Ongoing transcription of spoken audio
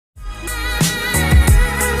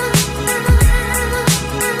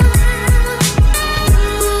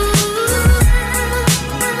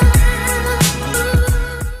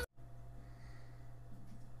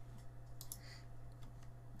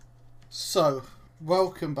So,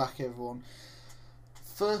 welcome back everyone.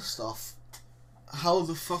 First off, how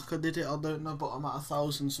the fuck I did it I don't know, but I'm at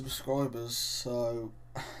 1,000 subscribers, so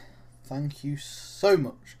thank you so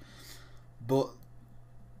much. But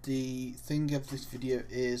the thing of this video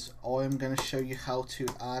is I am going to show you how to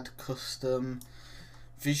add custom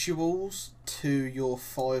visuals to your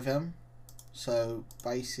Fivem. So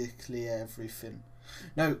basically everything.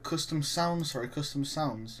 No, custom sounds, so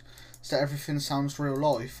everything sounds real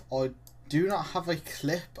life. I do not have a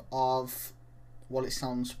clip of what it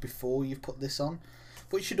sounds before you've put this on,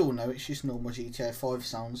 but you should all know it's just normal GTA 5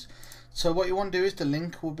 sounds. So what you want to do is, the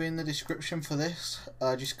link will be in the description for this.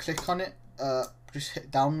 Just click on it, just hit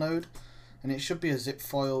download, and it should be a zip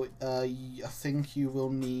file. I think you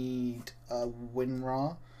will need a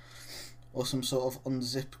WinRAR or some sort of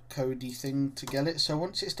unzip codey thing to get it. So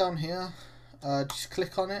once it's down here, just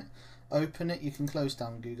click on it, open it. You can close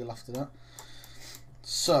down Google after that.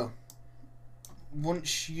 So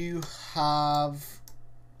once you have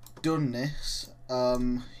done this,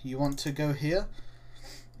 you want to go here,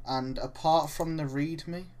 and apart from the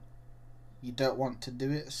readme, you don't want to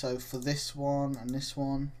do it. So for this one and this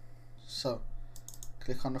one, so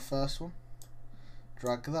click on the first one,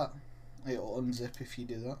 drag that, it'll unzip if you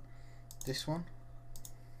do that. This one,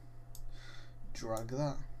 drag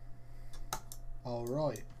that.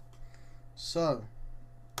 Alright, so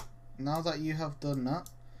now that you have done that,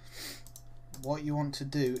 what you want to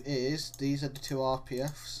do is, these are the two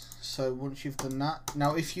RPFs. So once you've done that,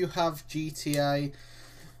 now if you have GTA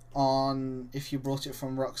on, if you brought it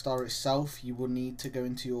from Rockstar itself, you will need to go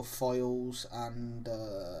into your files and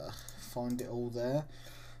find it all there.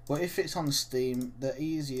 But if it's on Steam, the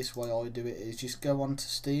easiest way I do it is just go onto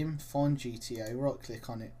Steam, find GTA, right click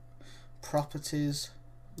on it, properties,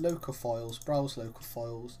 local files, browse local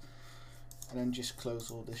files, and then just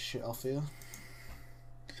close all this shit off here.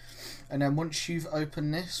 And then once you've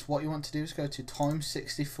opened this, what you want to do is go to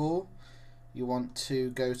times64. You want to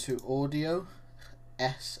go to audio,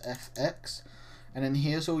 SFX, and then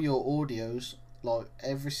here's all your audios, like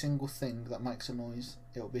every single thing that makes a noise,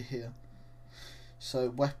 it'll be here. So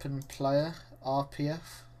weapon player,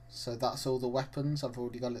 RPF, so that's all the weapons, I've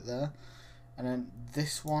already got it there. And then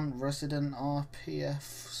this one, resident RPF,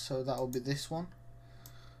 so that'll be this one.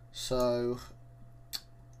 So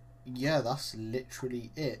yeah, that's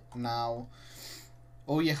literally it. Now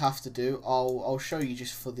all you have to do, I'll show you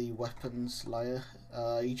just for the weapons layer,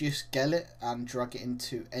 you just get it and drag it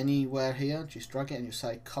into anywhere here, just drag it and you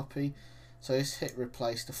say copy, so just hit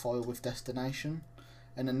replace the file with destination,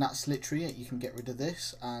 and then that's literally it. You can get rid of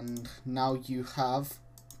this, and now you have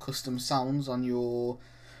custom sounds on your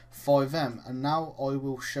Fivem. And now I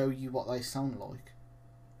will show you what they sound like.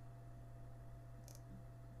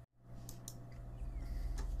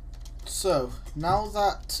 So now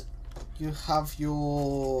that you have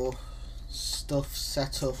your stuff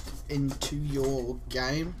set up into your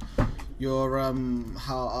game, your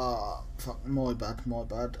my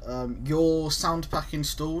bad, your sound pack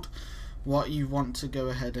installed, what you want to go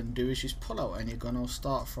ahead and do is just pull out any gun. I'll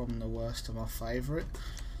start from the worst to my favourite.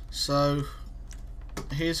 So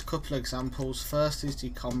here's a couple of examples. First is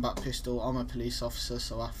the combat pistol. I'm a police officer,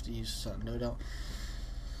 so I have to use a certain loadout.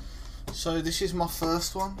 So this is my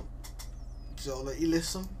first one, so I'll let you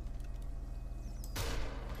listen.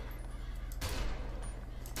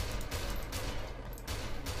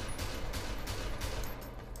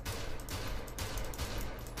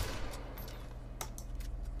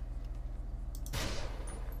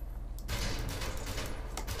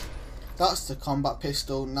 That's the combat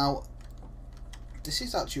pistol. Now this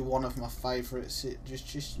is actually one of my favourites.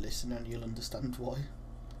 Just listen and you'll understand why.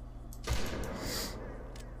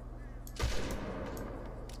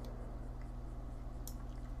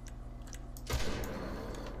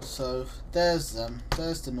 So there's them.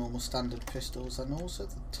 There's the normal standard pistols, and also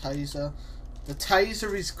the taser. The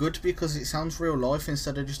taser is good because it sounds real life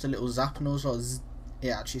instead of just a little zap noise. Like zzz. It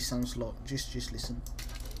actually sounds like, just listen.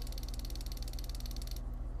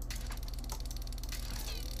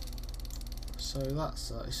 So that's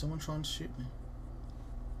that. Is someone trying to shoot me?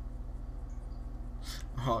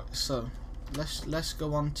 Alright, so let's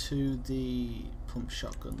go on to the pump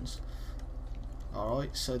shotguns.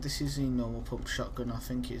 Alright, so this is the normal pump shotgun. I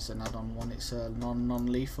think it's an add-on one. It's a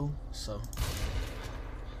non-lethal. So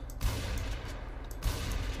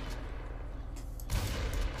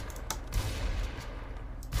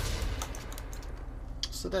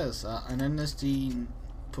there's that, and then there's the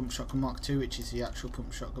pump shotgun Mark II, which is the actual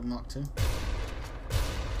pump shotgun Mark II.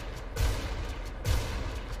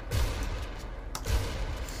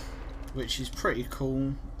 Which is pretty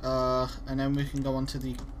cool. And then we can go on to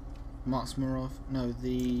the marksman rifle. No,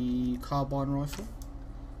 the carbine rifle.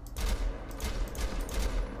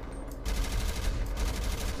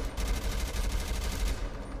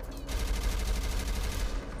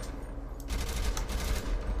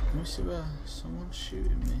 Let me see where someone's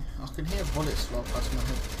shooting me. I can hear bullets fly past my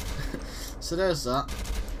head. So there's that.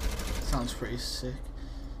 Sounds pretty sick.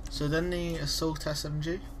 So then the assault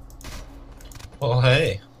SMG. Well,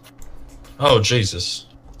 hey. Oh, Jesus.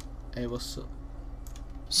 Hey, what's up?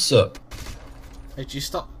 Sup? Hey, did you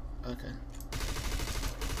stop? Okay.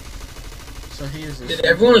 So here's this. Did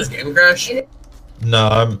everyone's game crash?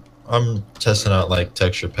 No, I'm testing out like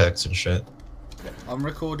texture packs and shit. I'm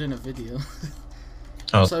recording a video.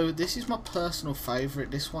 Oh. So this is my personal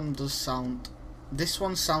favourite. This one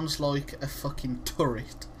sounds like a fucking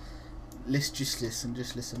turret. Just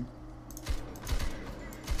listen.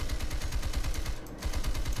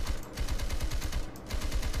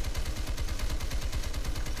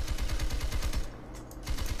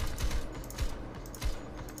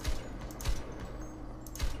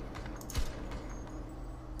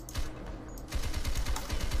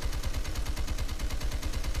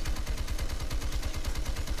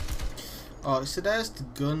 Alright, so there's the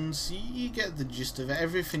guns. You get the gist of it.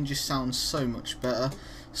 Everything just sounds so much better.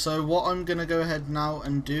 So what I'm going to go ahead now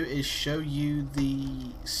and do is show you the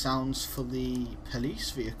sounds for the police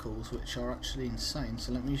vehicles, which are actually insane.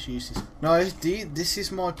 So let me just use this. Now, this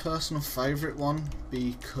is my personal favourite one,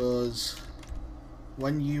 because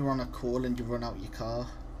when you're on a call and you run out your car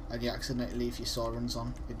and you accidentally leave your sirens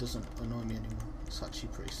on, it doesn't annoy me anymore. It's actually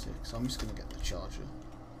pretty sick. So I'm just going to get the charger.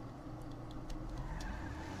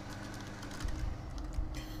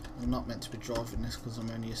 I'm not meant to be driving this because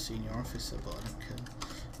I'm only a senior officer, but I don't care.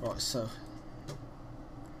 Right, so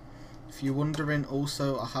if you're wondering,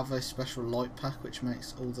 also I have a special light pack which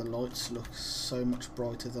makes all the lights look so much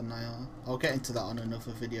brighter than they are. I'll get into that on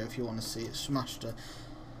another video if you want to see it. Smash the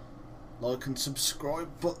like and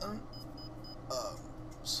subscribe button.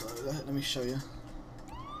 So let me show you.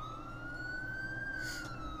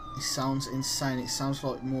 It sounds insane. It sounds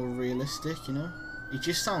like more realistic, you know. It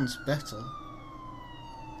just sounds better.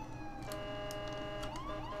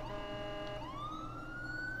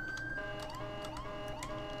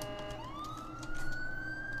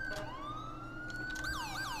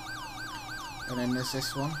 And then there's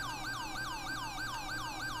this one.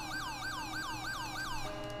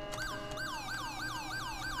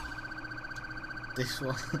 This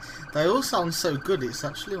one. They all sound so good, it's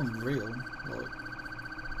actually unreal. Like,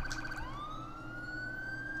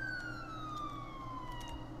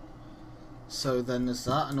 so then there's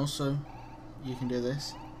that, and also you can do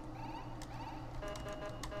this.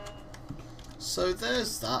 So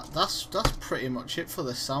there's that. That's pretty much it for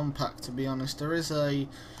the sound pack, to be honest. There is a,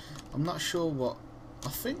 I'm not sure what, I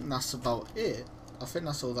think that's about it. I think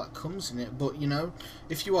that's all that comes in it. But you know,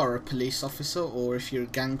 if you are a police officer or if you're a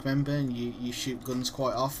gang member and you shoot guns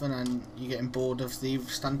quite often and you're getting bored of the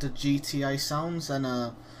standard GTA sounds, then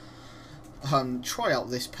try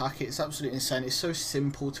out this pack. It's absolutely insane. It's so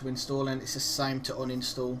simple to install and it's the same to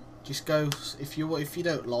uninstall. Just go, if you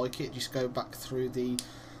don't like it, just go back through the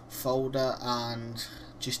folder and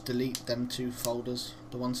just delete them two folders,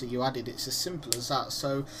 the ones that you added. It's as simple as that.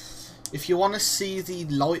 So if you want to see the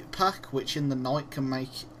light pack, which in the night can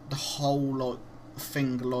make the whole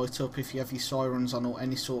thing light up if you have your sirens on or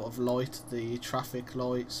any sort of light, the traffic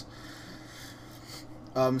lights,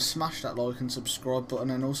 smash that like and subscribe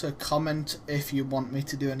button, and also comment if you want me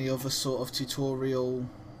to do any other sort of tutorial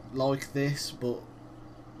like this, but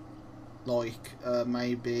like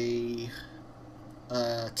maybe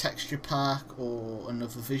texture pack or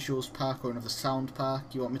another visuals pack or another sound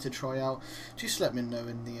pack you want me to try out, just let me know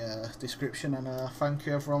in the description. And thank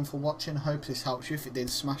you everyone for watching. I hope this helps you. If it did,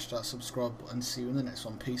 smash that subscribe button. See you in the next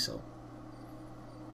one. Peace out.